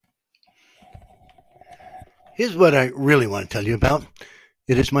Here's what I really want to tell you about.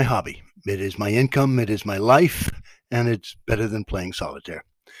 It is my hobby. It is my income. It is my life. And it's better than playing solitaire.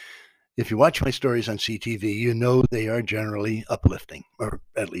 If you watch my stories on CTV, you know they are generally uplifting, or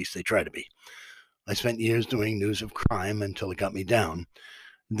at least they try to be. I spent years doing news of crime until it got me down.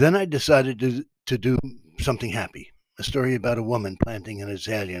 Then I decided to do something happy, a story about a woman planting an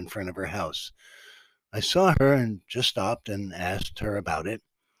azalea in front of her house. I saw her and just stopped and asked her about it.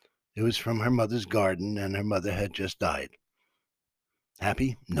 It was from her mother's garden, and her mother had just died.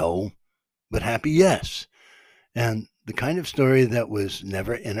 Happy? No. But happy, yes. And the kind of story that was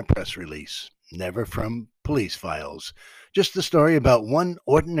never in a press release, never from police files. Just the story about one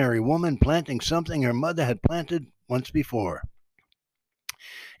ordinary woman planting something her mother had planted once before.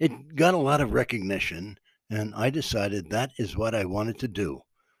 It got a lot of recognition, and I decided that is what I wanted to do.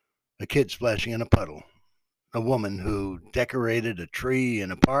 A kid splashing in a puddle. A woman who decorated a tree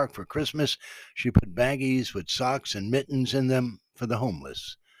in a park for Christmas. She put baggies with socks and mittens in them for the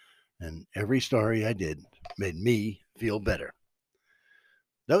homeless. And every story I did made me feel better.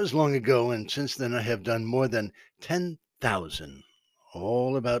 That was long ago, and since then I have done more than 10,000,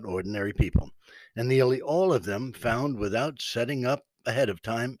 all about ordinary people, and nearly all of them found without setting up ahead of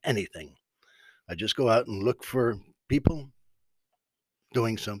time anything. I just go out and look for people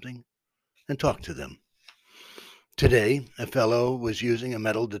doing something and talk to them. Today, a fellow was using a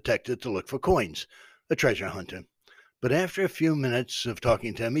metal detector to look for coins, a treasure hunter. But after a few minutes of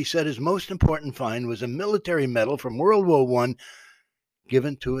talking to him, he said his most important find was a military medal from World War I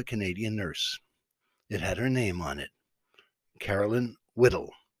given to a Canadian nurse. It had her name on it, Carolyn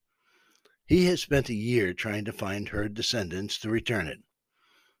Whittle. He has spent a year trying to find her descendants to return it.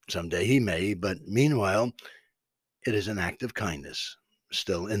 Someday he may, but meanwhile, it is an act of kindness,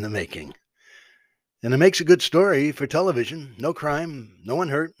 still in the making. And it makes a good story for television. No crime, no one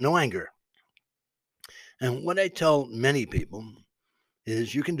hurt, no anger. And what I tell many people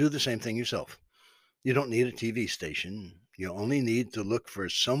is you can do the same thing yourself. You don't need a TV station. You only need to look for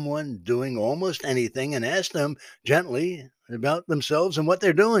someone doing almost anything and ask them gently about themselves and what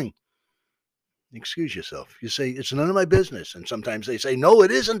they're doing. Excuse yourself. You say, it's none of my business. And sometimes they say, no,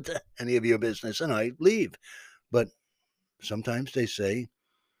 it isn't any of your business. And I leave. But sometimes they say,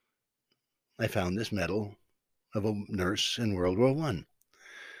 I found this medal of a nurse in World War I.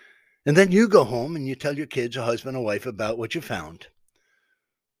 And then you go home and you tell your kids, a husband, a wife about what you found.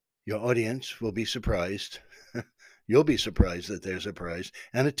 Your audience will be surprised. You'll be surprised that they're surprised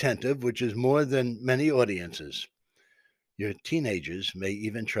and attentive, which is more than many audiences. Your teenagers may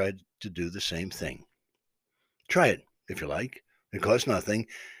even try to do the same thing. Try it if you like. It costs nothing,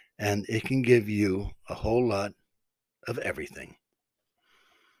 and it can give you a whole lot of everything.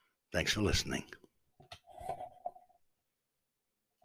 Thanks for listening.